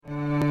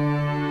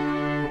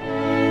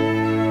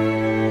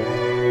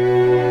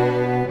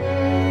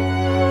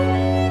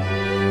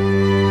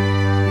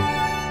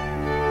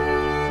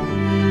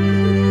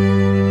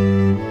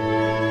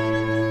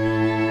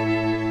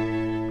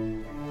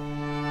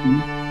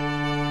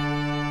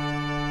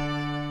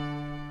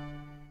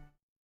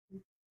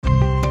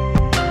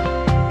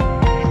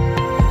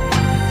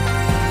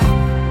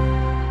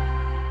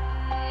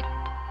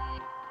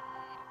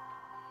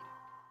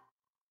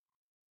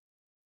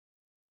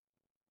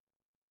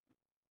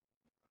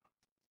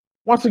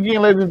Once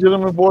again, ladies and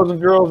gentlemen, boys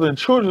and girls, and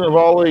children of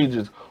all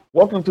ages,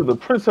 welcome to the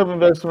Prince of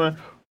Investment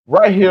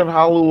right here in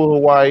Honolulu,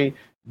 Hawaii,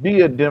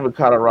 via Denver,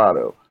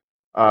 Colorado.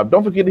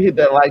 Don't forget to hit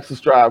that like,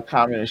 subscribe,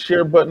 comment, and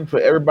share button for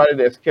everybody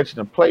that's catching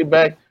the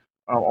playback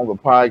on the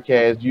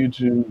podcast,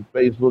 YouTube,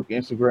 Facebook,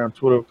 Instagram,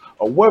 Twitter,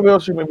 or wherever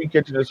else you may be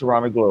catching this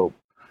around the globe.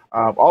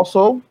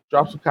 Also,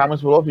 drop some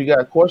comments below if you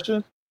got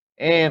questions,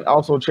 and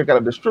also check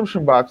out the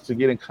description box to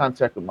get in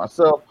contact with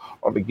myself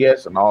or the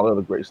guests and all the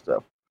other great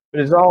stuff. But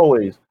as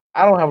always,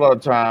 I don't have a lot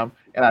of time,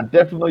 and I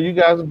definitely know you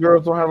guys and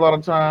girls don't have a lot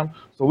of time,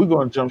 so we're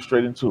going to jump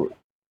straight into it.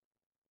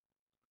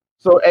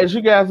 So, as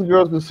you guys and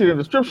girls can see in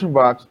the description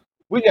box,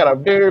 we got a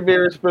very,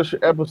 very special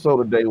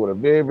episode today with a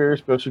very, very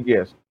special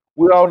guest.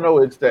 We all know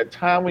it's that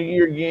time of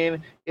year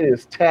again. It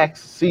is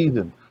tax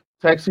season.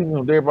 Tax season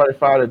is everybody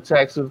file their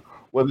taxes,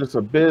 whether it's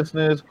a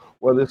business,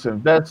 whether it's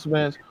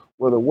investments,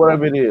 whether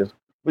whatever it is.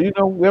 But you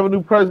know, we have a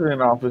new president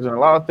in office, and a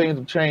lot of things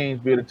have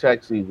changed via the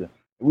tax season.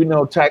 We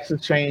know taxes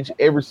change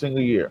every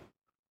single year.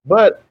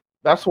 But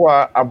that's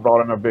why I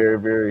brought in a very,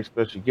 very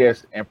special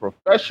guest and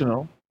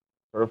professional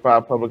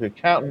certified public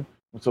accountant,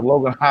 Mr.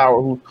 Logan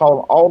Howard, who's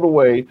calling all the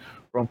way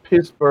from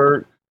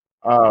Pittsburgh,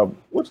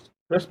 what's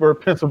Pittsburgh,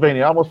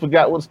 Pennsylvania. I almost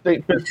forgot what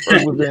state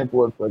Pittsburgh was in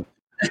for a second.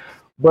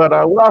 But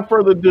without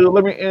further ado,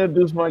 let me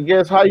introduce my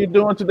guest. How you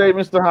doing today,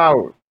 Mr.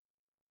 Howard?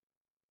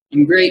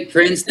 I'm great,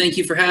 Prince. Thank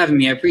you for having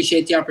me. I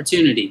appreciate the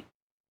opportunity.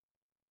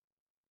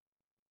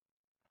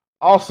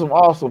 Awesome,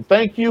 awesome.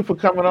 Thank you for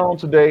coming on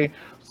today.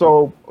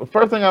 So, the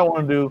first thing I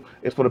want to do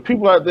is for the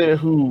people out there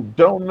who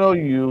don't know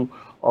you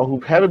or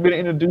who haven't been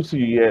introduced to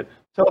you yet,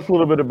 tell us a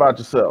little bit about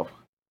yourself.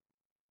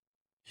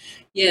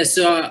 Yeah,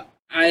 so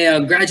I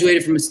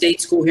graduated from a state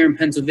school here in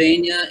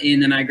Pennsylvania,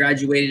 and then I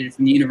graduated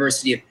from the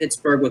University of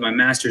Pittsburgh with my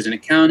master's in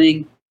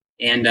accounting.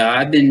 And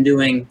I've been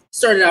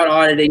started out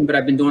auditing, but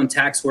I've been doing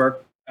tax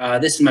work.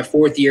 This is my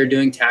fourth year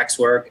doing tax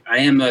work. I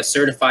am a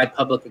certified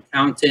public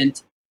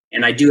accountant,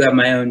 and I do have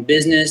my own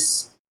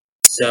business.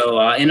 So,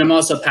 and I'm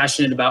also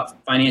passionate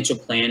about financial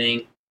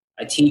planning.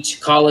 I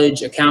teach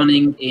college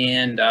accounting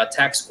and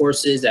tax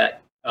courses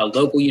at a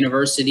local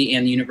university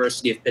and the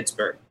University of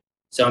Pittsburgh.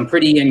 So I'm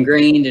pretty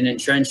ingrained and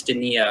entrenched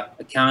in the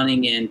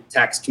accounting and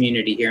tax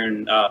community here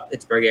in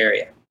Pittsburgh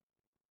area.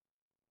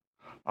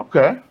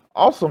 Okay,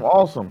 awesome,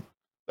 awesome.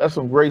 That's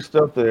some great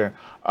stuff there.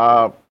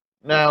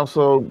 Now,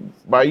 so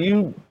by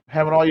you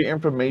having all your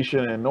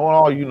information and knowing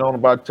all you know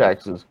about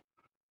taxes,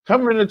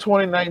 coming into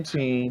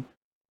 2019,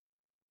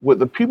 with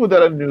the people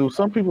that are new,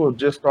 some people have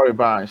just started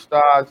buying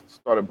stocks,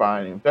 started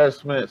buying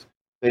investments,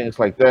 things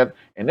like that.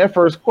 And their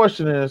first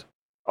question is,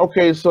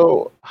 okay,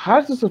 so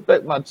how does this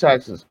affect my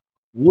taxes?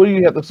 What do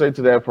you have to say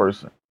to that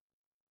person?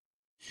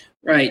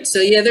 Right. So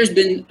yeah, there's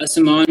been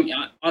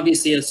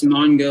obviously some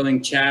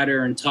ongoing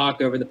chatter and talk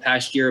over the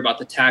past year about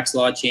the tax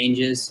law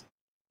changes.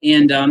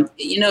 And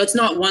it's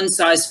not one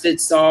size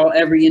fits all.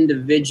 Every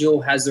individual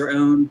has their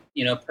own,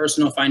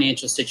 personal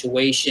financial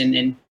situation,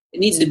 and it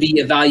needs to be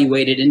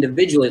evaluated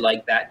individually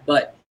like that.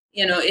 But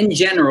in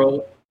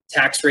general,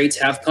 tax rates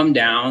have come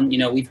down.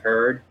 We've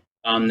heard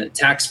the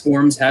tax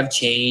forms have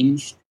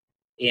changed,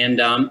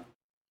 and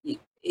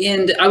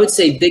I would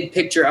say big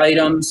picture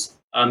items,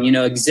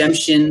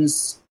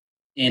 exemptions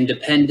and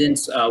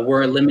dependents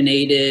were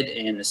eliminated,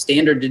 and the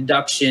standard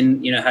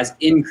deduction, has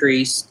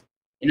increased.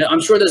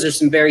 I'm sure those are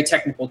some very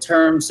technical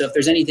terms. So if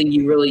there's anything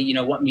you really,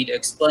 want me to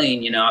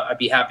explain, I'd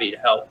be happy to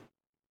help.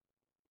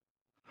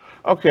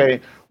 Okay,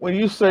 when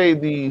you say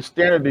the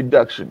standard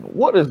deduction,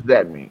 what does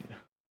that mean?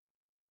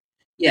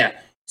 Yeah.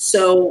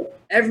 So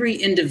every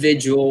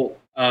individual,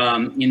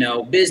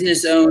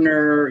 business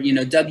owner,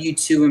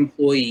 W-2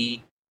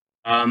 employee,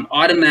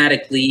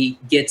 automatically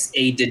gets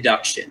a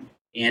deduction,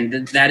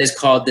 and that is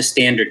called the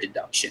standard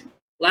deduction.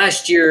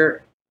 Last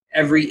year,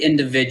 every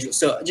individual,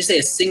 so just say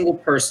a single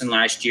person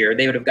last year,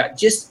 they would have got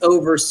just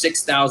over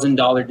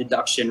 $6,000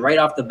 deduction right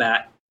off the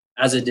bat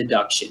as a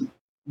deduction.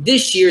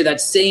 This year,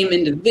 that same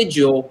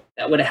individual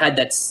that would have had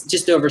that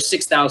just over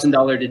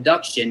 $6,000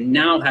 deduction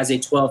now has a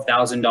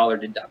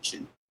 $12,000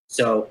 deduction.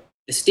 So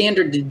the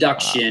standard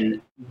deduction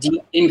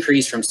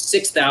increased from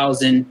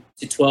 $6,000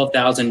 to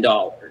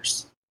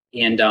 $12,000.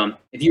 And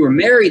if you were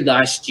married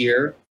last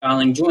year,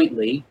 filing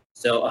jointly,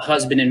 so a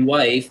husband and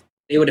wife,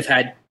 they would have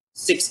had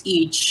 6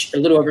 each, or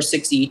a little over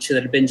 6 each, so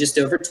that had been just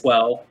over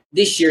 12.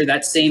 This year,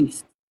 that same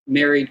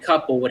married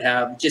couple would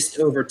have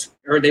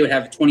they would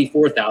have a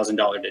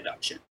 $24,000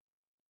 deduction.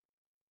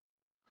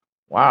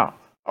 Wow.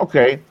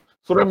 Okay.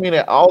 So that means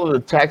that all of the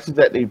taxes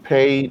that they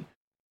paid,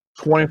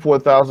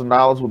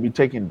 $24,000 will be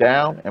taken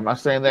down. Am I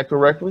saying that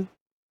correctly?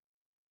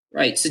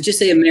 Right. So just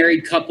say a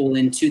married couple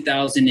in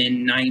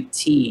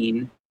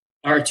 2019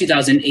 or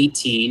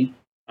 2018,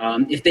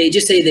 if they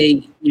just say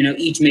they,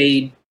 each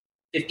made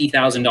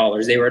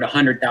 $50,000, they were at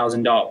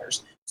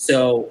 $100,000.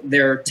 So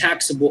their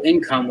taxable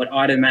income would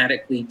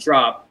automatically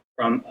drop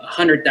from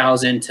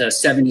 $100,000 to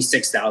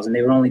 $76,000.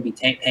 They would only be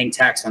paying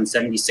tax on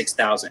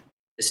 $76,000.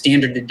 The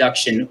standard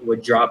deduction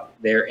would drop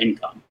their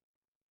income.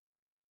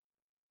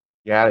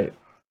 Got it.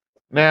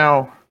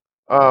 Now,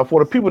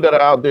 For the people that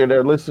are out there that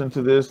are listening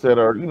to this, that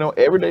are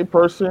everyday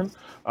person,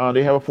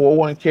 they have a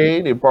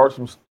 401k,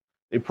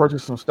 they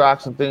purchase some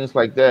stocks and things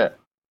like that.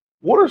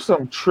 What are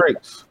some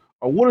tricks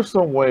or what are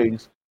some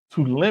ways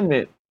to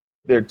limit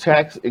their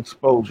tax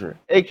exposure,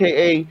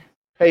 aka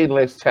pay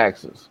less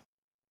taxes?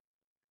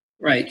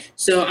 Right.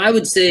 So I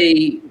would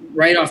say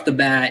right off the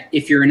bat,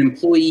 if you're an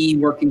employee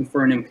working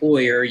for an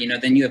employer,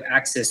 then you have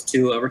access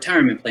to a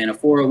retirement plan, a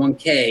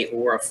 401k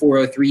or a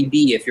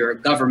 403b if you're a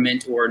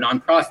government or a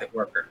nonprofit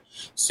worker.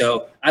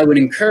 So I would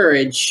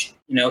encourage,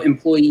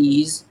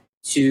 employees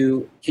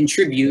to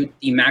contribute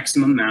the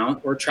maximum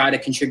amount or try to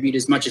contribute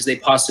as much as they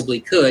possibly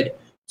could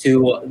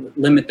to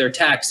limit their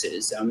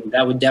taxes.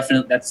 That would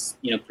definitely, that's,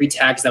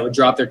 pre-tax, that would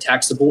drop their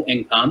taxable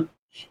income.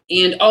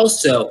 And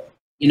also,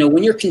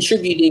 when you're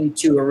contributing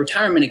to a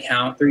retirement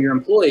account through your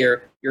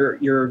employer,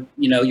 you're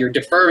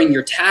deferring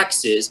your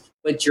taxes,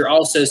 but you're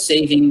also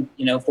saving,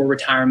 for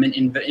retirement,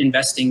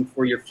 investing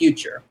for your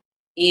future.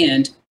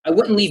 And I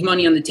wouldn't leave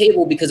money on the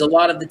table because a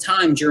lot of the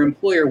times your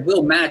employer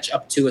will match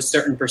up to a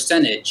certain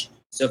percentage.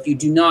 So if you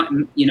do not,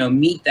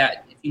 meet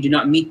that, if you do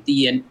not meet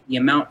the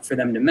amount for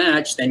them to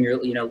match, then you're,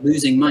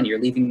 losing money.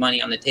 You're leaving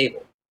money on the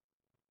table.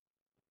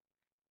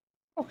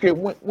 Okay,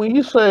 when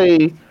you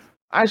say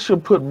I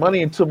should put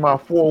money into my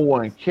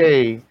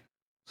 401k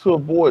to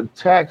avoid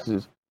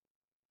taxes,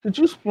 could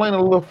you explain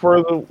a little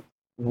further?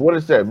 What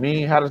does that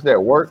mean? How does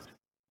that work?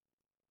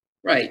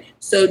 Right.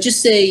 So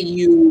just say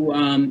you,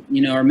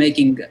 are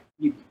making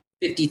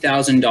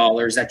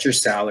 $50,000 at your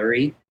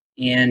salary,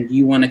 and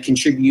you want to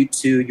contribute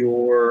to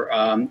your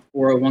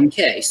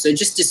 401k. So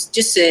just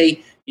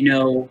say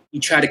you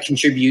try to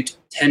contribute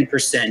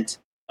 10%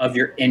 of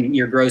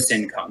your gross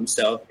income.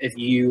 So if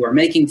you are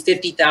making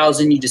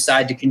 50,000, you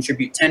decide to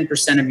contribute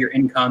 10% of your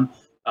income.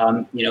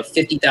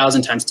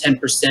 50,000 times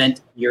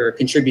 10%, you're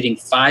contributing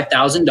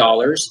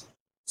 $5,000.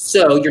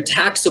 So your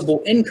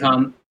taxable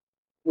income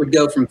would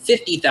go from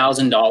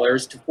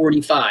 $50,000 to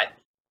 45.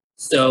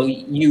 So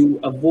you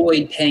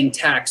avoid paying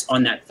tax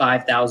on that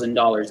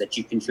 $5,000 that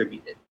you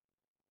contributed.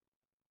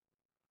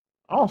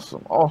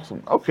 Awesome,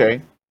 awesome.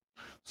 Okay,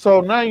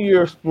 so now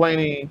you're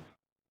explaining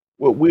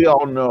what we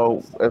all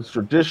know as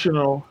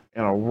traditional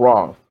and a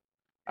Roth.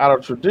 Out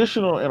of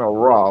traditional and a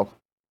Roth,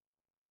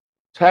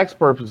 tax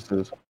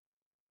purposes,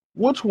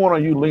 which one are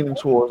you leaning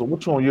towards, or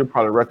which one you'd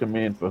probably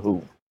recommend for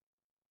who?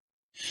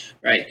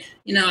 Right.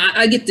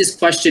 I get this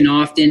question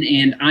often,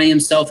 and I am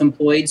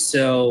self-employed,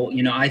 so,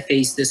 I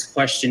face this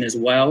question as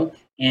well.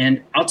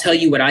 And I'll tell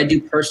you what I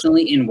do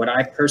personally and what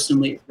I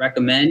personally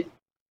recommend.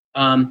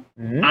 Hmm.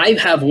 I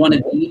have one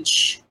of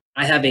each.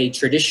 I have a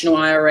traditional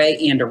IRA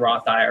and a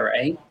Roth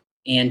IRA.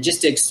 And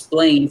just to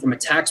explain from a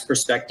tax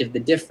perspective the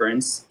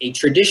difference, a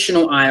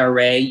traditional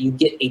IRA, you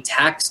get a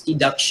tax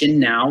deduction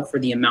now for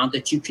the amount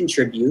that you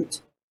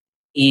contribute,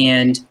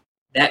 and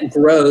that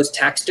grows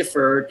tax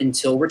deferred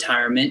until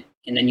retirement.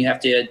 And then you have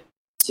to,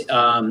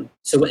 and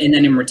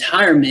then in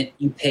retirement,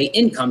 you pay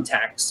income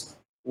tax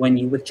when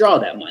you withdraw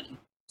that money.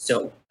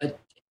 So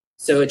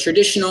a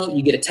traditional,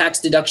 you get a tax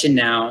deduction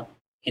now,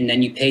 and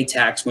then you pay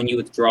tax when you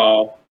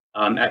withdraw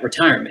at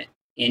retirement.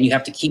 And you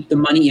have to keep the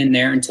money in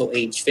there until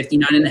age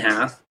 59 and a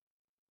half.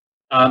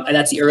 And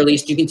that's the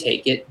earliest you can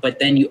take it, but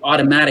then you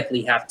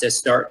automatically have to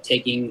start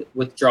taking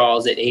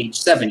withdrawals at age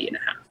 70 and a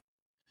half.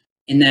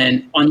 And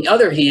then on the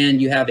other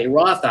hand, you have a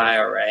Roth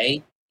IRA,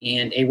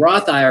 and a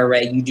Roth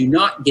IRA, you do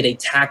not get a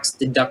tax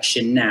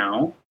deduction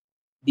now.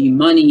 The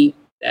money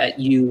that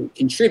you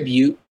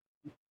contribute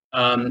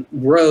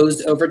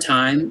grows over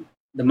time,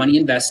 the money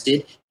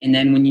invested, and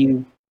then when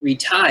you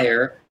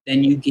retire,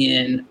 then you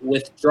can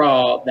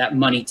withdraw that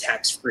money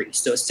tax-free.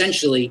 So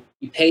essentially,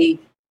 you pay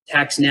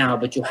tax now,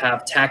 but you'll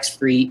have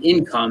tax-free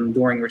income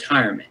during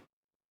retirement.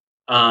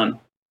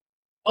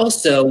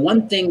 Also,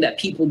 one thing that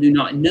people do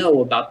not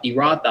know about the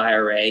Roth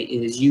IRA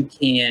is you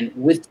can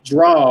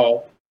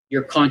withdraw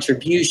your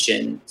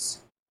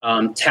contributions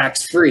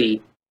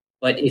tax-free,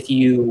 but if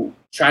you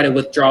try to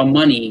withdraw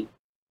money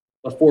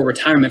before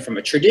retirement from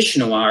a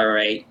traditional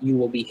IRA, you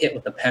will be hit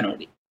with a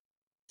penalty.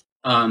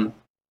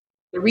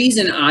 The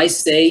reason I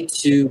say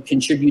to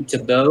contribute to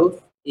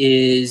both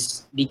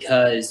is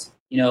because,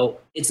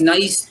 it's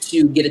nice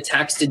to get a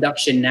tax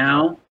deduction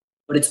now,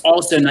 but it's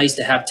also nice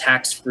to have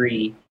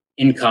tax-free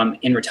income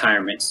in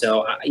retirement.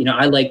 So,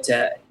 I like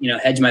to,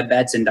 hedge my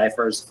bets and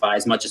diversify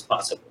as much as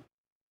possible.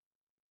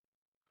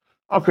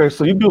 Okay,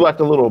 so you do like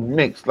a little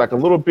mix, like a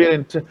little bit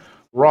into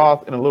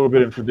Roth and a little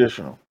bit in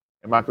traditional.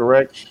 Am I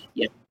correct?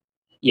 Yeah.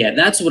 Yeah,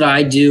 that's what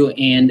I do.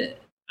 And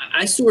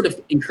I sort of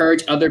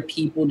encourage other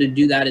people to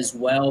do that as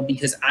well,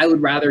 because I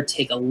would rather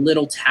take a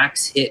little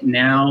tax hit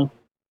now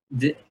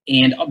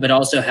but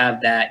also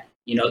have that,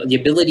 the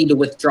ability to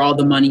withdraw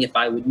the money if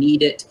I would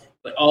need it,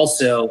 but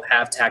also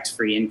have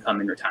tax-free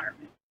income in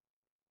retirement.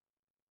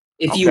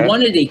 If you Okay.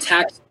 wanted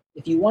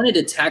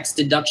a tax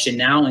deduction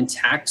now and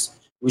tax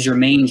was your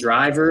main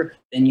driver,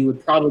 then you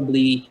would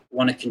probably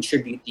want to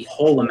contribute the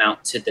whole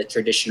amount to the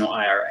traditional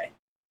IRA.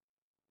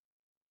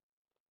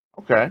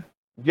 Okay,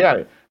 got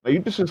it. Now you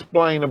just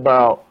explained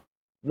about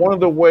one of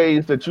the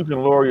ways that you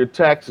can lower your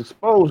tax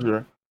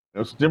exposure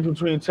There's a difference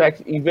between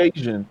tax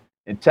evasion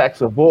and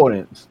tax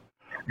avoidance.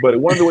 But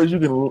one of the ways you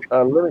can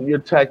limit your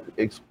tax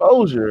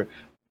exposure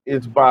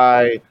is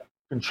by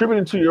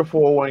contributing to your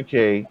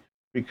 401k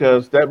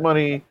because that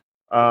money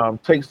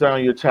takes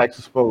down your tax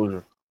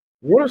exposure.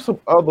 What are some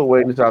other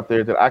ways out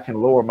there that I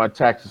can lower my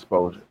tax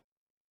exposure?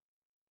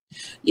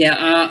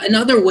 Yeah,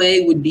 another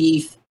way would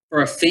be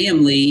for a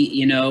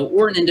family,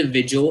 or an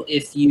individual.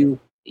 If you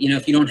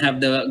don't have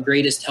the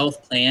greatest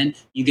health plan,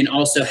 you can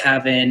also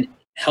have an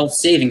health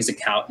savings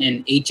account,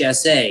 an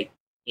HSA,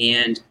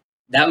 and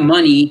that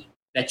money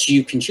that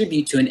you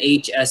contribute to an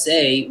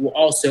HSA will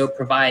also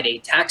provide a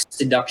tax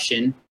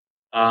deduction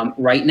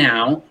right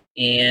now,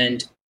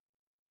 and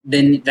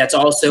then that's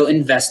also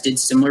invested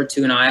similar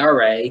to an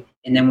IRA.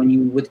 And then when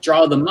you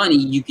withdraw the money,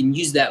 you can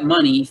use that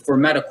money for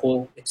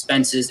medical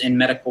expenses and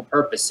medical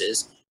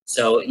purposes.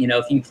 So,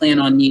 if you plan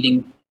on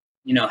needing,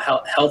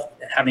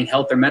 having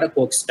health or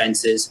medical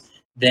expenses,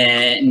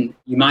 then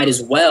you might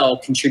as well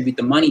contribute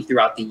the money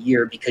throughout the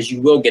year because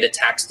you will get a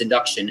tax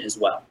deduction as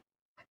well.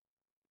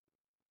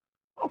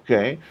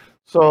 Okay.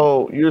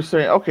 So you're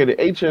saying, okay, the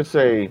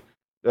HSA,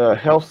 the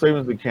health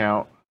savings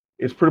account,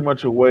 is pretty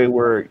much a way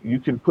where you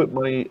can put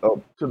money up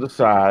to the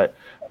side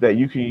that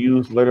you can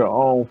use later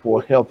on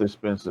for health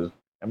expenses.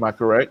 Am I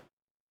correct?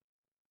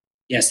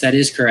 Yes, that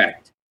is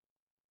correct.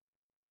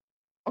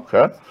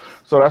 Okay.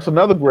 So that's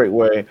another great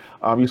way.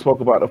 You spoke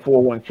about the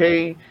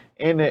 401k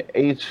and the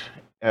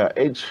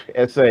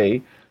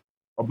HSA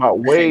about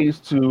ways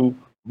to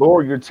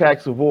lower your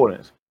tax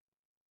avoidance.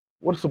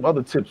 What are some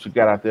other tips you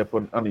got out there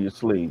for under your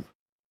sleeve?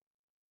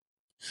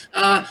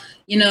 Uh,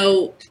 you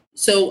know,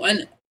 so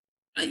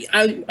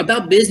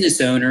about business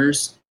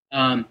owners.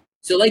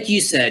 So, like you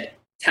said,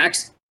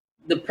 tax.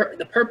 The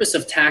purpose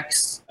of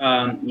tax,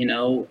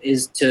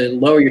 is to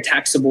lower your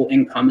taxable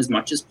income as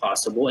much as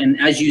possible.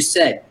 And as you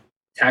said,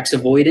 tax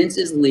avoidance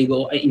is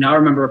legal. I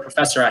remember a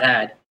professor I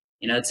had.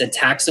 It said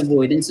tax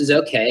avoidance is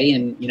okay,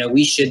 and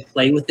we should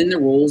play within the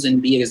rules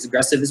and be as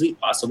aggressive as we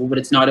possible. But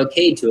it's not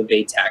okay to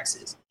evade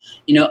taxes.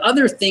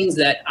 Other things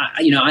that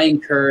I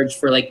encourage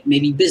for, like,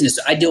 maybe business.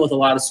 I deal with a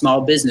lot of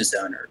small business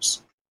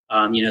owners.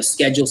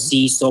 Schedule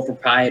C sole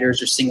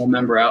proprietors or single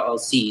member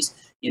LLCs.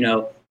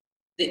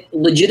 The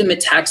legitimate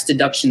tax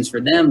deductions for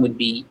them would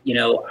be,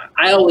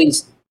 I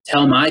always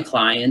tell my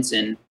clients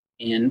and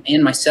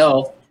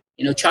myself,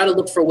 try to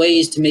look for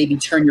ways to maybe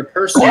turn your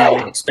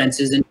personal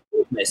expenses into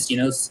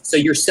business. So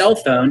your cell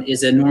phone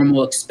is a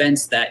normal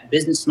expense that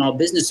small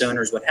business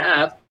owners would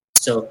have.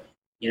 So,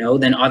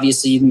 then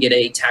obviously you can get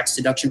a tax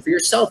deduction for your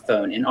cell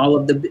phone and all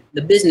of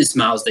the business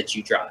miles that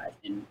you drive.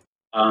 And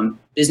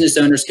business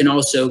owners can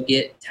also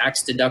get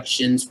tax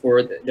deductions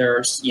for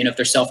their, if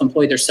they're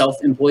self-employed, their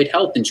self-employed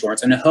health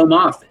insurance and a home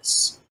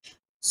office.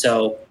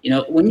 So,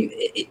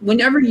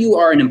 whenever you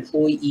are an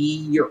employee,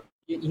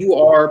 you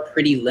are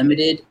pretty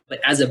limited.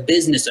 But as a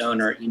business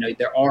owner,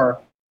 there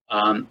are,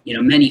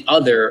 many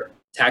other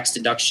tax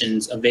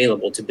deductions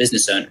available to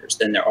business owners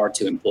than there are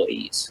to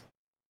employees.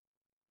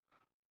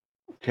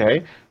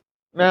 Okay.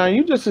 Now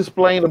you just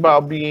explained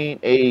about being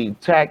a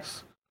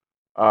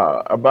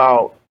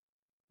about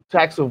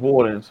tax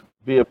avoidance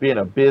via being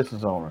a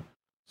business owner.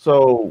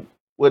 So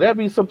would that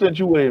be something that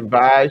you would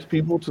advise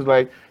people to,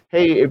 like,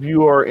 hey, if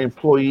you are an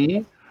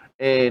employee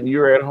and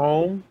you're at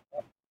home,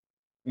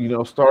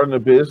 starting a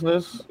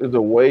business is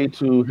a way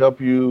to help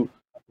you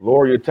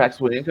lower your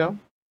taxable income?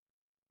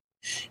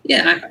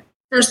 Yeah.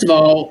 First of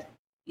all,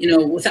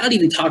 without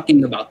even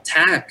talking about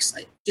tax,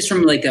 just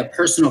from like a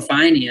personal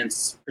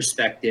finance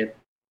perspective,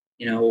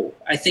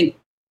 I think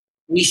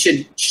we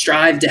should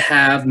strive to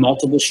have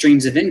multiple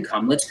streams of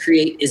income. Let's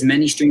create as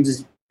many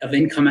streams of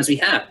income as we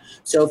have.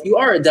 So if you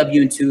are a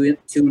W-2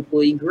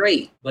 employee,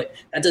 great, but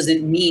that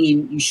doesn't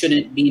mean you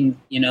shouldn't be,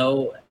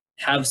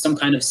 have some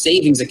kind of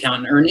savings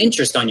account and earn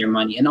interest on your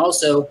money, and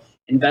also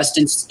invest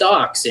in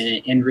stocks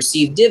and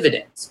receive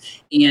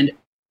dividends. And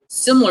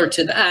similar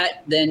to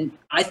that, then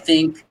I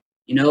think,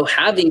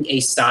 having a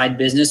side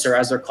business, or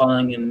as they're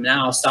calling them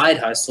now, side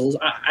hustles,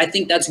 I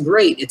think that's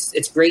great.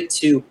 It's great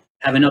to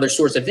have another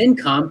source of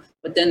income,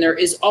 but then there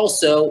is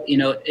also,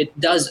 it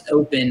does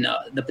open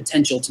the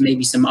potential to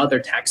maybe some other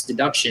tax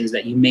deductions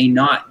that you may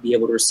not be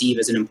able to receive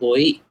as an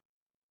employee.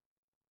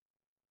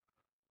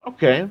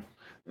 Okay.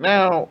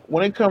 Now,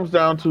 when it comes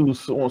down to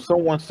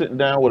someone sitting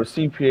down with a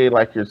CPA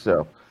like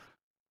yourself,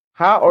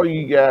 how are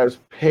you guys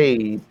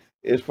paid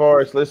as far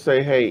as, let's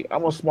say, hey,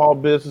 I'm a small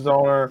business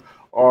owner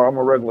or I'm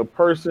a regular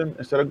person,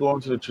 instead of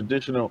going to the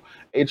traditional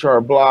HR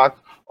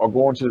block or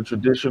going to the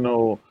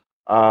traditional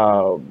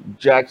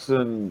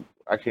Jackson,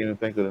 I can't even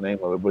think of the name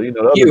of it, but the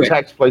other Hewitt.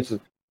 tax places,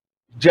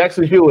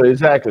 Jackson Hewitt,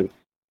 exactly. Yeah.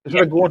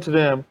 Instead of going to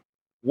them,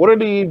 what are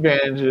the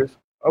advantages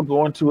of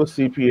going to a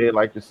CPA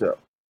like yourself?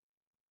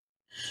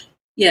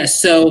 Yeah.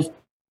 So,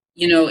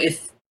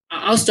 if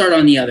I'll start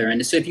on the other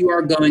end. So if you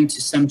are going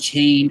to some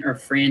chain or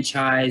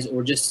franchise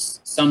or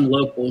just some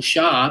local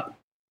shop,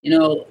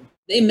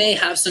 they may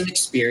have some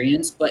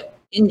experience, but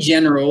in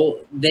general,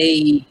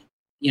 they,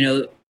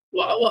 a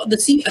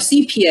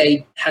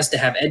CPA has to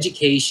have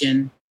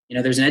education,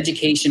 There's an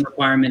education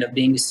requirement of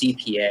being a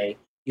CPA.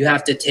 You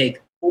have to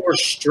take 4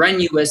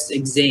 strenuous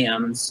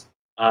exams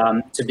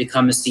to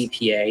become a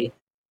CPA.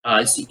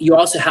 So you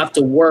also have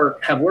to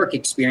have work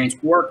experience,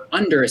 work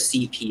under a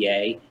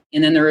CPA.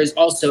 And then there is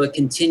also a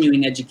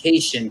continuing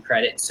education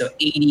credit, so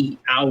 80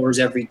 hours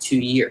every 2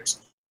 years.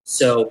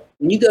 So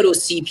when you go to a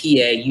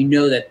CPA, you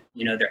know that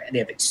they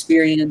have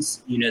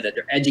experience, you know that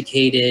they're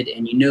educated,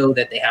 and you know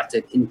that they have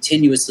to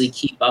continuously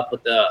keep up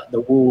with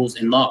the rules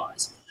and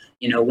laws.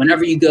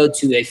 Whenever you go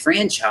to a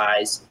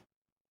franchise,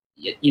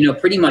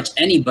 pretty much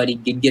anybody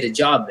could get a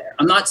job there.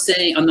 I'm not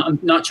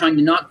trying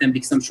to knock them,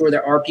 because I'm sure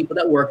there are people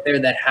that work there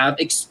that have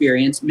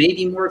experience,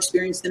 maybe more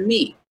experience than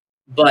me.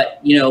 But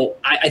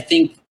I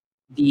think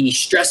the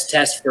stress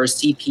test for a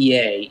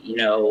CPA,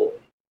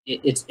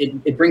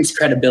 it brings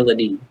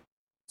credibility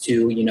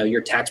to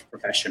your tax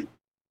profession.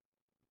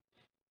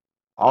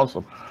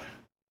 Awesome.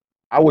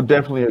 I would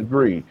definitely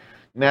agree.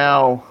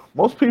 Now,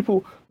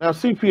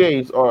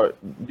 CPAs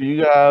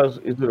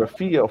is it a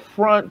fee up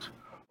front,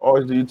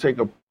 or do you take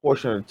a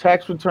portion of the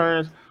tax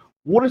returns?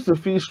 What is the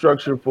fee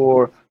structure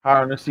for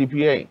hiring a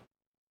CPA?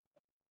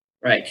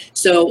 Right.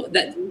 So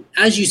that,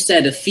 as you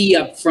said, a fee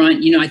up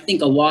front, I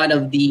think a lot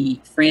of the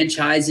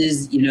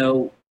franchises,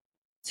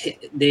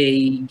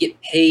 they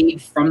get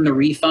paid from the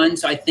refund.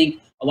 So I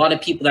think a lot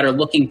of people that are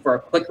looking for a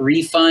quick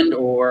refund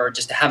or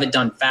just to have it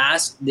done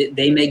fast,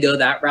 they may go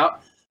that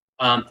route.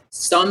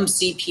 Some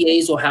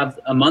CPAs will have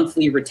a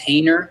monthly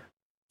retainer.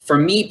 For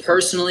me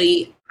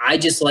personally, I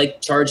just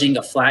like charging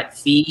a flat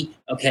fee.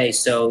 Okay,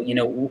 so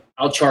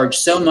I'll charge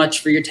so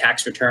much for your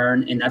tax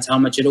return, and that's how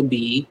much it'll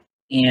be.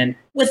 And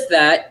with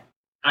that,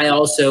 I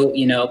also,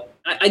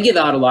 I give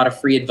out a lot of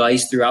free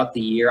advice throughout the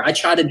year. I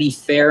try to be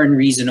fair and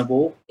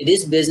reasonable. It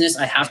is business.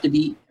 I have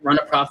to run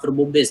a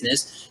profitable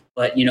business,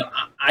 but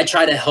I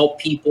try to help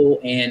people,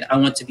 and I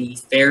want to be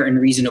fair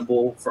and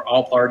reasonable for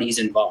all parties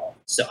involved.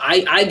 So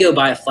I go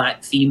by a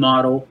flat fee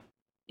model.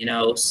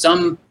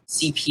 Some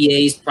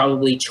CPAs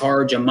probably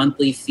charge a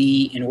monthly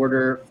fee in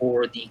order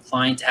for the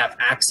client to have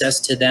access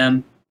to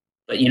them.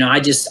 But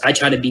I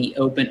try to be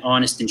open,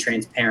 honest, and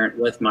transparent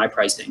with my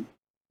pricing.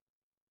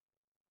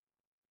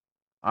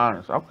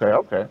 Honest.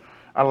 Okay.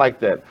 I like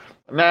that.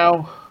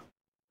 Now,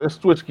 let's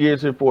switch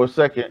gears here for a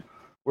second,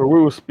 where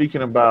we were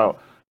speaking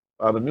about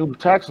the new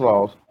tax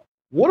laws.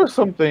 What are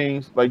some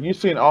things, like you've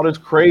seen all this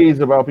craze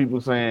about people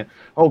saying,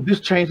 oh,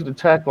 this changed the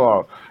tax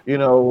law.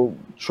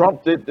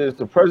 Trump did this,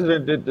 the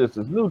president did this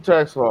new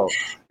tax law.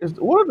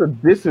 What are the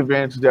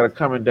disadvantages that are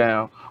coming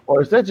down,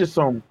 or is that just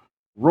some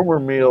rumor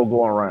mill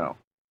going around?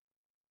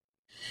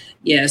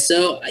 Yeah,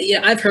 so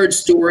I've heard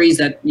stories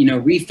that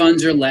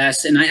refunds are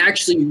less, and I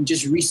actually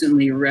just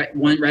recently read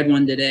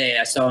one today.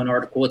 I saw an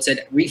article. It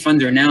said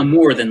refunds are now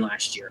more than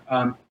last year.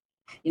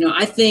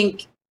 I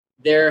think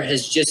there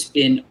has just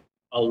been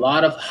a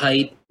lot of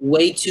hype,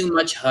 way too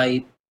much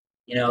hype,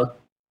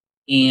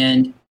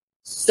 and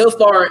so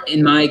far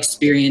in my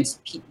experience,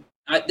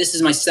 this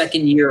is my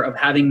second year of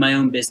having my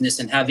own business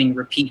and having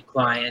repeat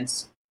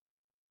clients.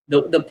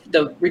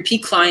 The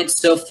repeat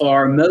clients so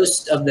far,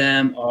 most of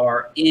them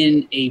are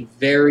in a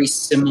very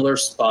similar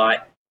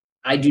spot.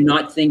 I do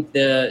not think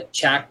the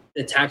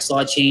tax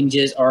law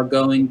changes are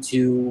going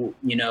to,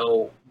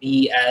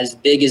 be as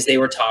big as they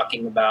were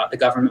talking about, the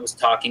government was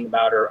talking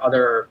about, or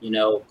other,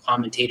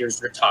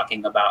 commentators were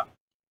talking about.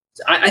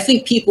 So I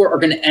think people are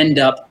going to end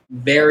up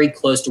very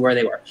close to where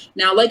they were.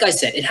 Now, like I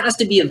said, it has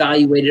to be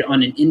evaluated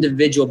on an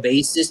individual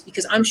basis,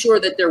 because I'm sure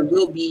that there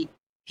will be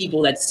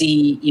people that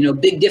see,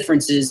 big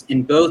differences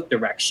in both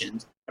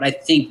directions. But I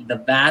think the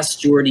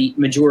vast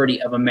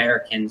majority of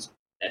Americans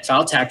that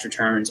file tax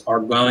returns are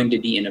going to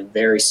be in a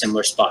very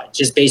similar spot,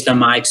 just based on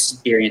my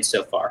experience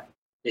so far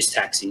this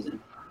tax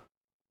season.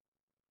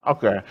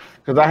 Okay,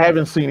 because I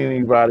haven't seen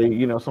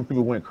anybody, some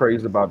people went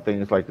crazy about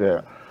things like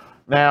that.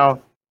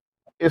 Now,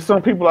 it's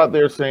some people out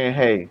there saying,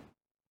 hey,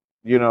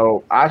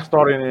 I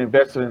started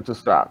investing into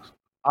stocks.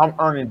 I'm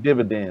earning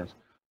dividends.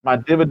 My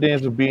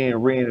dividends are being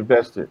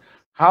reinvested.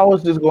 How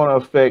is this going to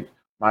affect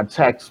my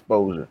tax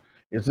exposure?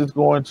 Is this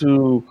going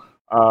to,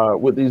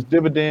 with these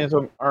dividends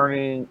I'm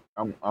earning,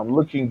 I'm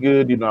looking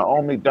good, I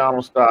own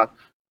McDonald's stock.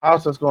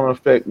 How's this going to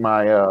affect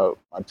my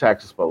my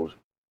tax exposure?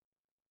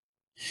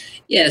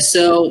 Yeah,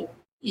 so,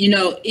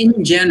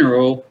 in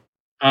general,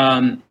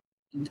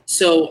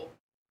 so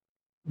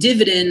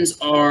dividends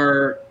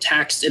are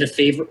taxed at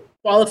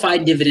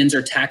qualified dividends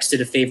are taxed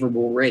at a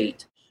favorable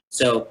rate.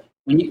 So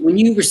when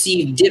you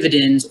receive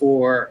dividends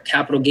or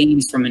capital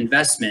gains from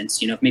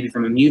investments, maybe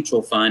from a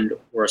mutual fund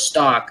or a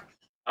stock,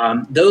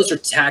 those are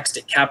taxed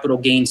at capital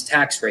gains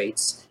tax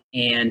rates.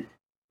 And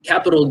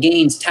capital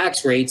gains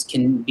tax rates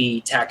can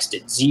be taxed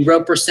at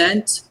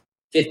 0%,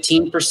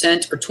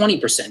 15%, or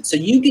 20%. So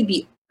you could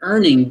be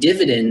earning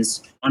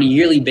dividends on a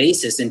yearly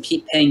basis and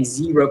keep paying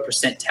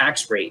 0%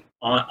 tax rate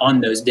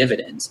on those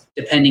dividends,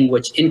 depending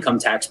which income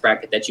tax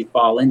bracket that you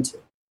fall into.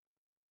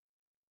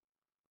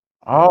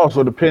 Oh,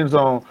 so it depends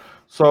on.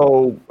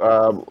 So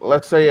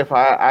let's say if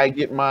I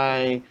get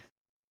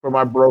for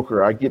my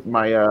broker, I get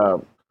my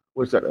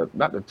what's that?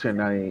 Not the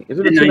 1090. Is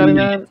it a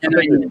 1099?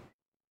 1099.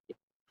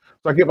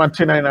 So I get my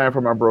 1099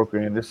 from my broker,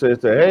 and it says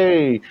that,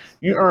 hey,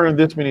 you earned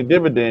this many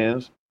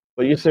dividends,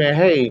 but you're saying,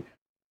 hey,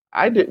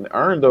 I didn't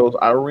earn those.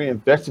 I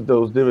reinvested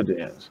those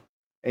dividends.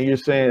 And you're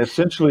saying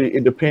essentially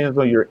it depends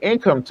on your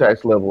income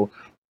tax level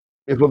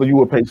is whether you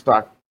would pay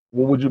stock,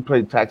 what would you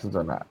pay taxes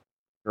or not,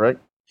 correct?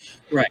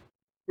 Right.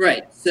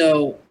 Right.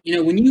 So,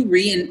 when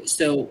you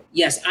so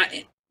yes,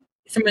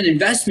 from an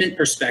investment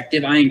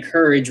perspective, I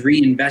encourage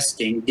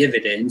reinvesting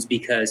dividends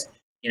because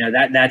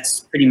that's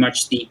pretty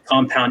much the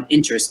compound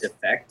interest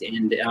effect.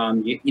 And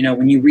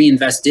when you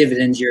reinvest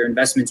dividends, your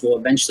investments will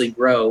eventually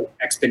grow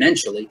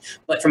exponentially.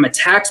 But from a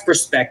tax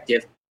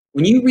perspective,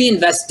 when you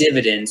reinvest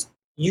dividends,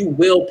 you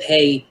will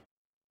pay.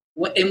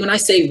 And when I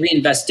say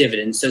reinvest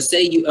dividends, so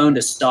say you owned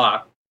a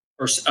stock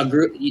or a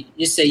group,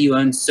 you say you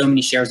own so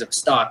many shares of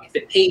stock. If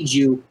it paid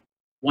you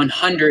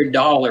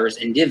 $100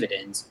 in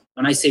dividends,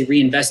 when I say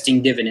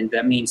reinvesting dividend,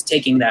 that means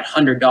taking that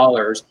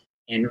 $100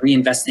 and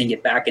reinvesting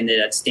it back into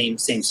that same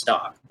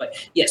stock. But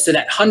yeah, so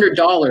that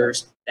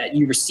 $100 that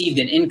you received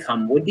in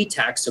income would be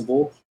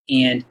taxable,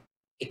 and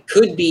it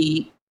could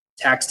be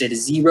taxed at a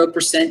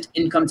 0%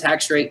 income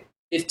tax rate,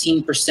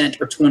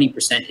 15% or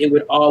 20%. It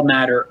would all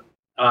matter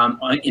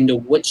into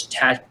which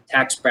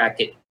tax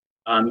bracket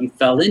you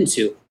fell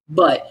into.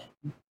 But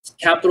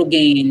capital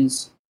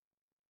gains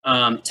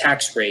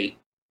tax rate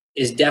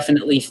is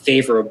definitely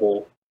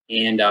favorable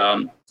and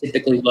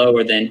typically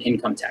lower than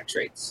income tax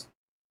rates.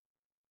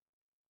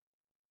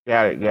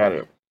 Got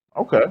it.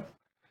 Okay.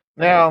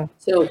 Now,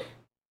 So,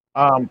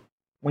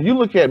 when you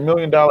look at $1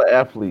 million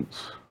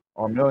athletes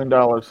or $1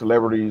 million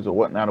celebrities or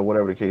whatnot or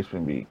whatever the case may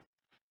be,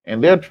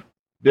 and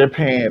they're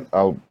paying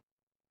a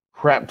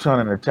crap ton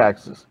in their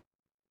taxes,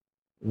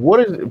 what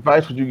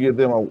advice would you give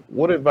them, or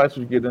what advice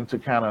would you give them to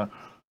kind of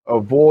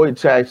avoid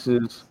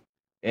taxes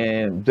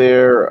in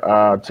their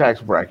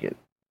tax bracket?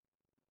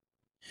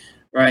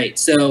 right.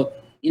 So,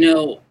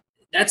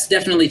 that's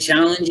definitely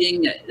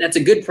challenging. That's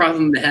a good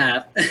problem to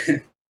have.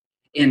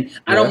 And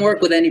I don't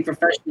work with any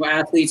professional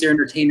athletes or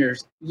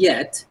entertainers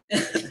yet.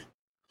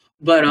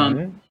 But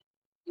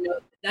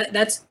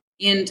that's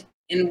and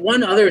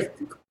one other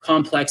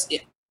complex.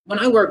 When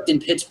I worked in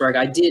Pittsburgh,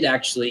 I did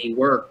actually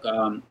work,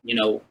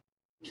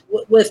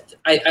 with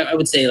I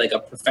would say like a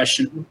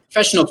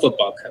professional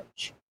football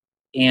coach,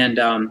 and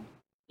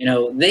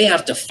they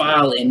have to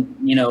file in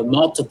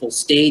multiple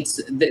states.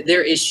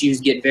 Their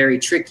issues get very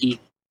tricky.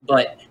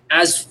 But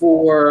as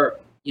for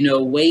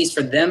ways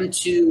for them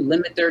to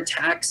limit their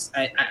tax,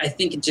 I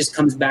think it just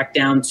comes back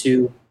down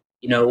to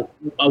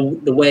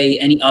the way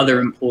any other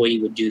employee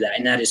would do that,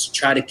 and that is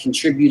try to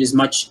contribute as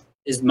much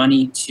as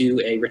money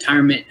to a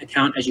retirement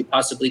account as you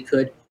possibly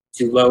could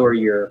to lower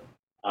your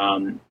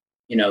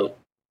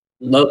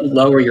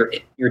lower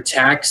your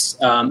tax,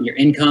 your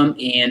income,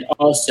 and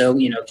also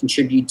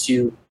contribute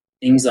to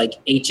things like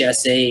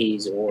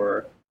HSAs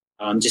or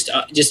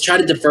just try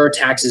to defer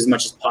taxes as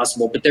much as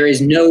possible. But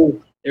there's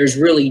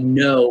really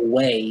no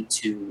way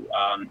to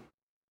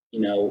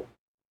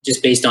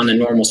just based on the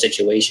normal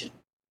situation.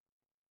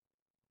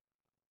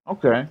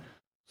 Okay.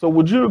 So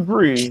would you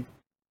agree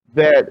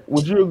that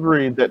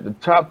the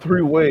top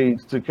three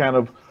ways to kind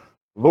of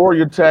lower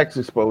your tax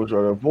exposure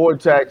or avoid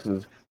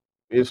taxes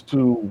is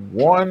to,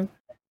 one,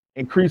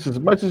 increase as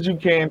much as you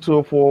can to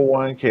a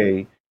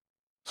 401k,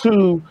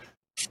 two,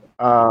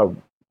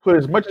 put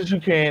as much as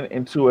you can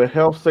into a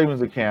health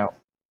savings account,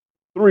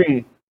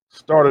 three,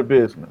 start a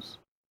business?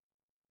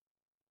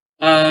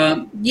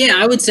 Yeah,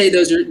 I would say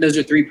those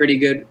are three pretty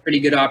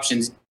good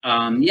options.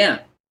 Yeah,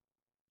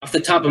 off the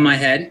top of my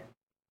head.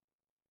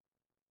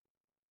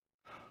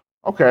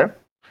 Okay.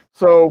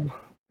 So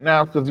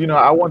now, because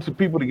I want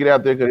people to get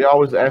out there because they're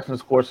always asking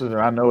us questions,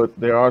 and I know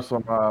there are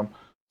some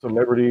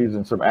celebrities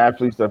and some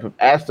athletes that have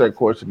asked that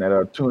question that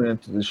are tuning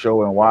into the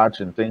show and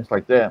watch and things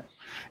like that.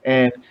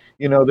 And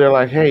they're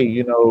like,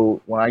 hey,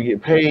 when I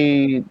get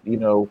paid,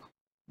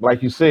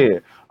 like you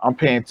said, I'm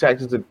paying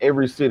taxes in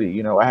every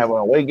city. I have an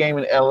away game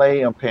in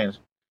LA. I'm paying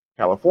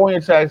California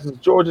taxes,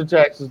 Georgia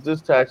taxes,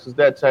 this taxes,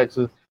 that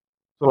taxes.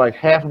 So like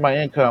half of my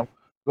income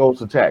goes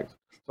to tax.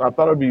 So I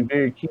thought it'd be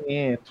very key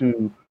in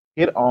to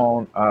hit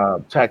on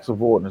tax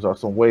avoidance or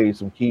some ways,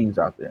 some keys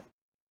out there.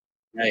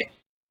 Right.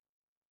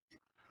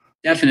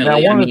 Now,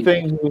 Definitely. one of the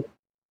things.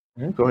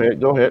 Go ahead.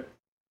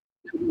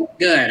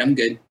 Good. I'm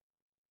good.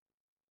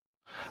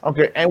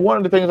 Okay, and one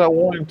of the things I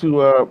wanted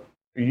to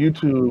you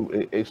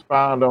to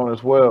expound on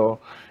as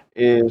well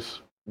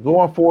is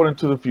going forward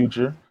into the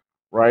future,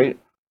 right?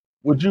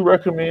 Would you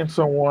recommend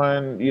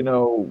someone,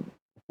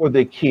 for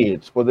their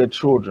kids, for their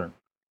children?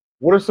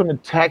 What are some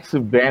tax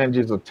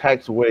advantages or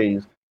tax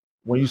ways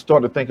when you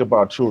start to think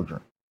about children,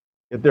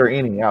 if there are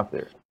any out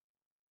there?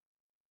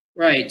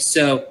 Right.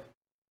 So,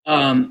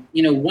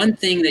 one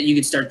thing that you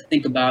could start to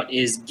think about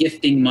is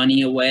gifting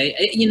money away.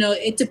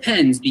 It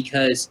depends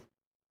because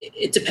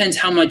it depends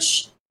how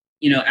much,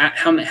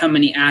 how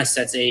many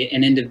assets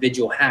an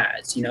individual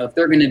has. If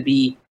they're going to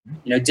be,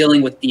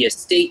 dealing with the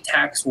estate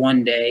tax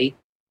one day,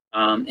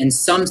 and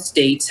some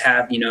states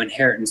have,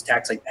 inheritance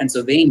tax like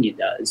Pennsylvania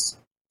does.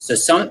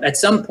 So at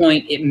some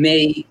point it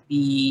may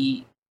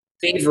be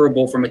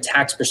favorable from a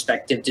tax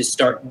perspective to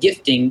start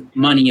gifting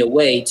money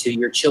away to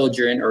your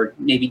children or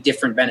maybe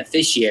different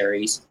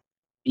beneficiaries,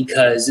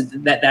 because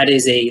that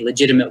is a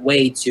legitimate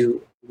way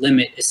to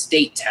limit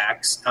estate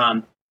tax.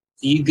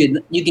 You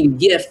can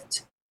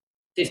gift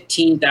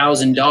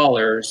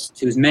 $15,000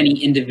 to as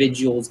many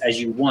individuals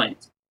as you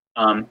want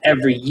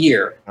every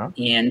year,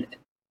 and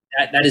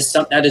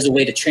that is a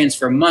way to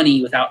transfer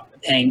money without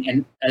paying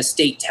an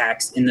estate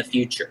tax in the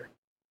future.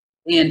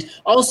 And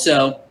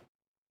also,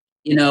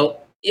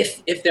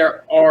 if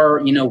there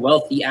are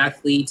wealthy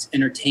athletes,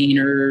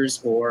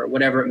 entertainers, or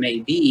whatever it may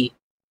be,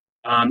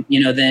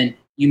 then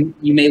you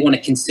may want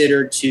to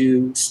consider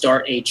to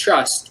start a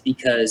trust,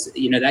 because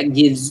that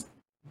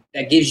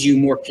gives you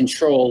more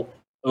control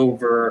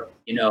over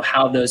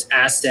how those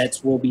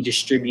assets will be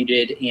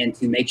distributed, and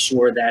to make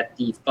sure that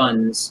the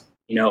funds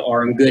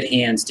are in good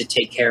hands to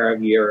take care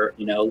of your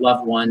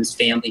loved ones,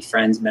 family,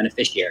 friends,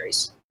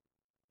 beneficiaries.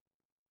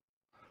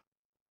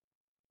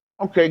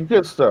 Okay,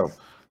 good stuff.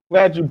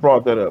 Glad you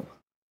brought that up.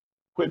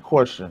 Quick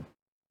question.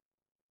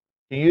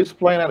 Can you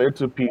explain out there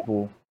to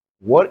people,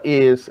 what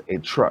is a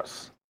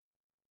trust?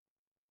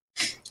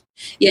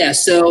 Yeah,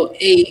 so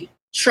a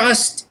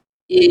trust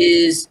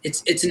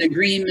it's an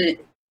agreement.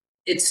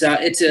 It's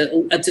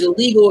a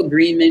legal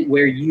agreement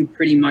where you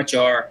pretty much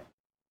are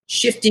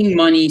shifting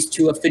monies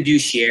to a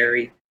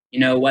fiduciary,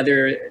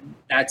 whether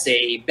that's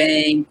a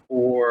bank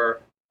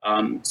or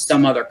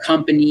some other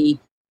company.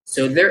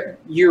 So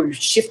you're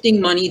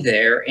shifting money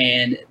there,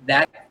 and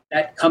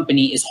that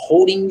company is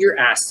holding your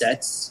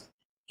assets,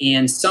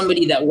 and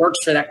somebody that works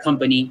for that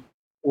company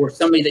or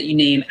somebody that you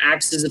name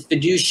acts as a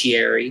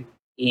fiduciary,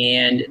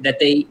 and that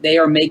they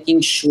are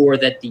making sure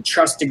that the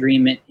trust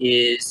agreement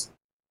is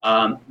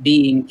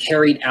being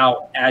carried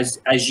out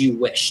as you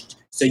wished.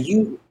 So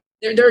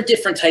there are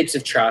different types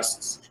of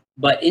trusts,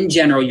 but in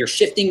general, you're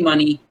shifting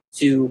money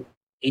to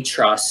a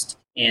trust,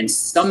 and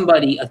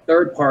a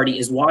third party,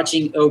 is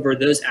watching over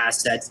those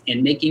assets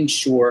and making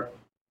sure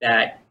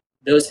that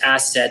those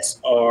assets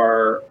and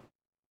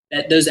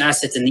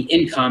the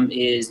income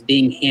is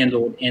being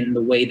handled in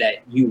the way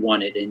that you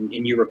wanted and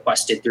you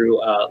requested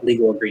through a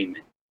legal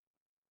agreement.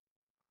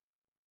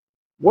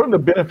 What are the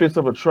benefits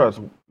of a trust?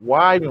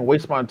 Why even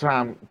waste my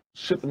time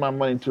shifting my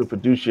money to a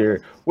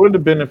fiduciary? What are the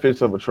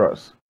benefits of a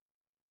trust?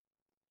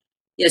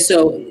 Yeah,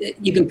 so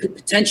you can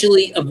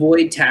potentially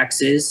avoid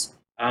taxes,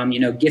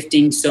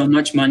 gifting so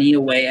much money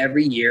away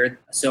every year.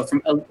 So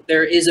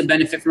there is a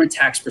benefit from a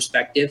tax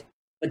perspective,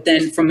 but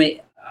then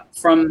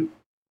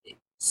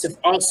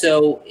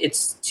also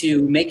it's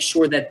to make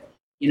sure that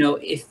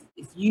if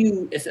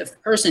a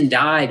person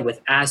died with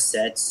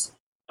assets,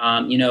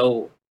 you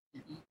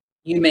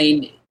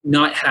may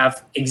not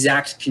have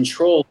exact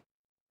control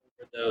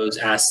over those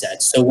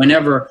assets. So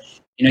whenever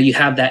you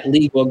have that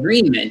legal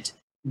agreement,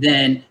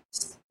 then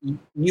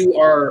you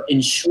are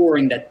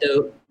ensuring that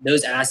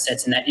those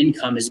assets and that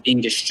income is being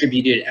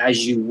distributed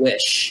as you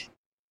wish.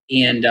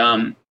 And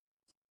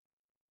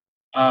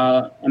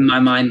my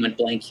mind went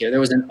blank here.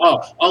 There was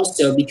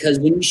also, because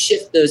when you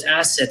shift those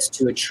assets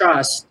to a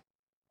trust,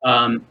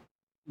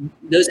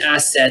 those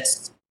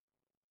assets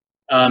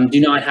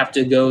do not have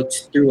to go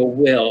through a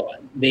will.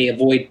 They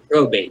avoid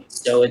probate.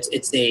 So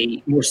it's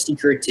a more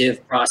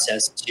secretive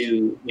process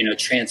to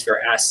transfer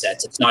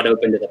assets. It's not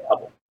open to the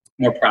public. It's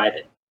more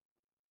private.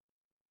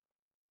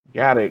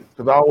 Got it.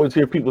 Because I always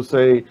hear people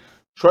say,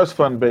 trust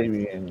fund,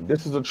 baby, and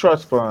this is a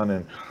trust fund,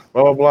 and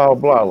blah, blah, blah,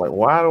 blah. Like,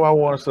 why do I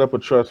want to set up a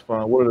trust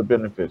fund? What are the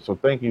benefits? So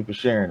thank you for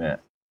sharing that.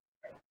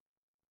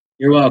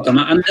 You're welcome.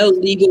 I'm no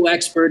legal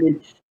expert,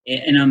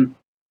 and I'm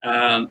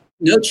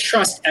no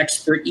trust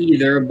expert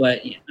either,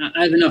 but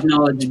I have enough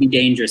knowledge to be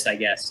dangerous, I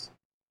guess.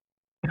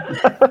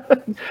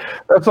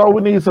 That's all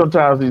we need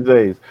sometimes these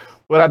days.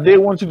 But I did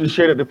want you to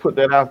share that, to put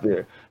that out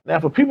there. Now,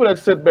 for people that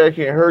sit back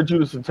here and heard you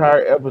this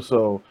entire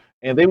episode,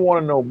 and they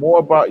want to know more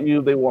about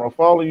you, they want to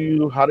follow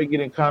you, how to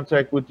get in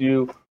contact with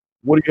you,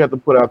 what do you have to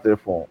put out there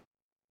for them?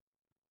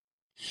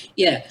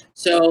 Yeah,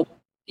 so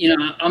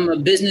I'm a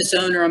business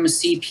owner, I'm a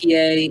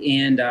CPA,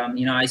 and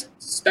I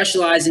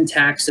specialize in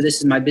tax, so this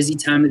is my busy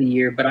time of the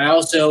year, but I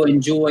also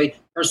enjoy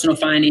personal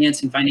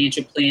finance and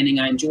financial planning.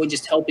 I enjoy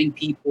just helping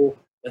people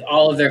with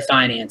all of their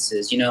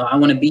finances. I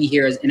want to be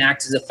here and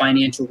act as a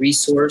financial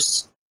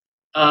resource.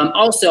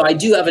 Also, I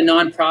do have a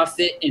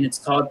nonprofit, and it's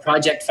called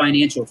Project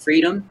Financial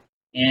Freedom.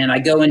 And I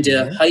go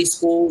into high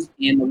schools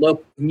in the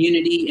local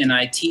community, and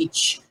I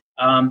teach,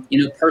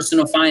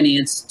 personal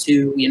finance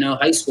to,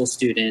 high school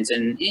students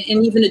and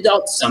even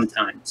adults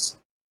sometimes.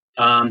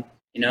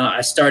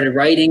 I started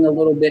writing a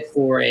little bit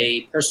for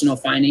a personal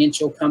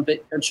financial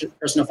company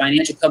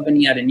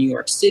out of New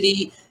York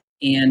City.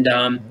 And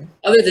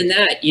other than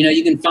that,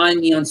 you can find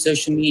me on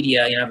social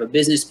media. I have a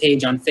business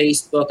page on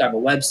Facebook. I have a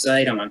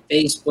website. I'm on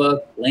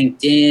Facebook,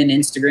 LinkedIn,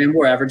 Instagram,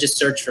 wherever. Just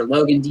search for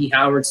Logan D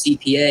Howard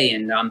CPA,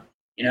 and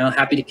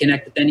happy to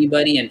connect with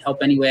anybody and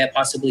help any way I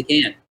possibly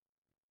can.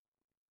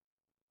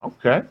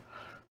 Okay.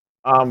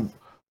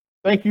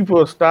 Thank you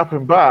for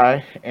stopping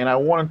by. And I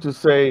wanted to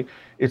say,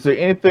 is there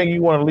anything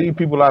you want to leave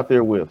people out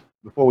there with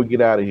before we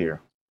get out of here?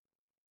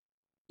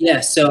 Yeah,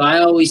 so I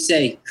always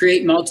say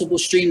create multiple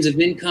streams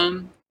of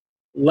income,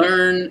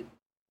 learn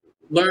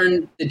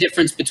the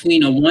difference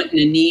between a want and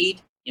a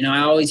need. You know,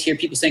 I always hear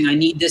people saying, I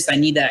need this, I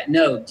need that.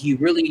 No, do you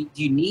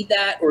need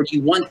that or do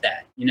you want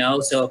that? You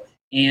know, so,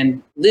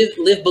 and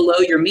live below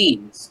your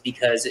means,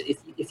 because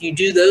if you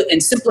do those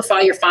and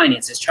simplify your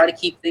finances, try to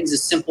keep things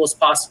as simple as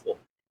possible.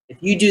 If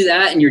you do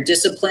that and you're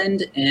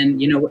disciplined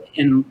and, you know,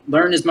 and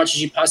learn as much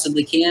as you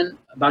possibly can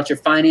about your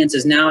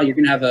finances now, you're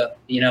going to have a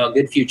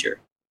good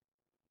future.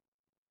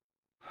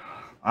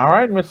 All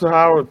right, Mr.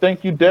 Howard,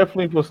 thank you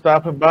definitely for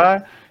stopping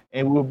by,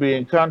 and we'll be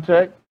in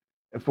contact.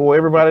 And for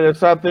everybody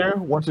that's out there,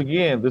 once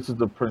again, this is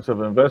the Prince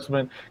of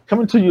Investment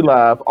coming to you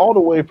live all the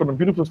way from the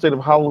beautiful state of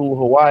Honolulu,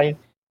 Hawaii,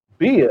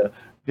 via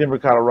Denver,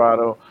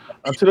 Colorado.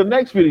 Until the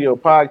next video,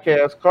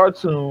 podcast,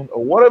 cartoon,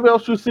 or whatever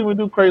else you see me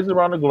do crazy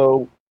around the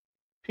globe,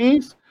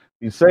 peace,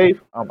 be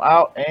safe, I'm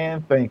out,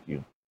 and thank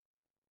you.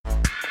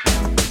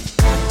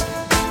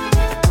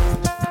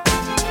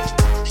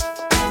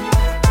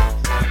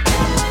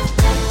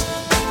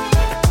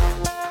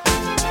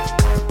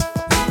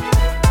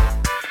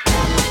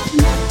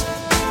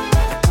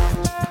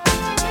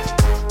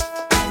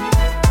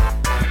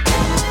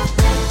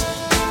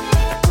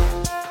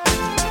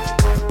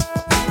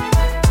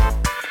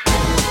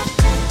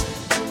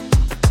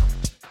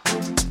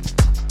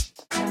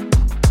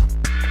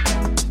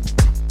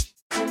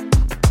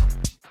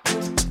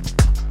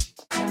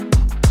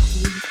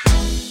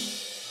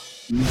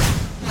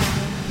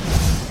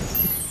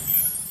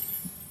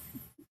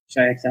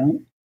 Should I X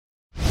out?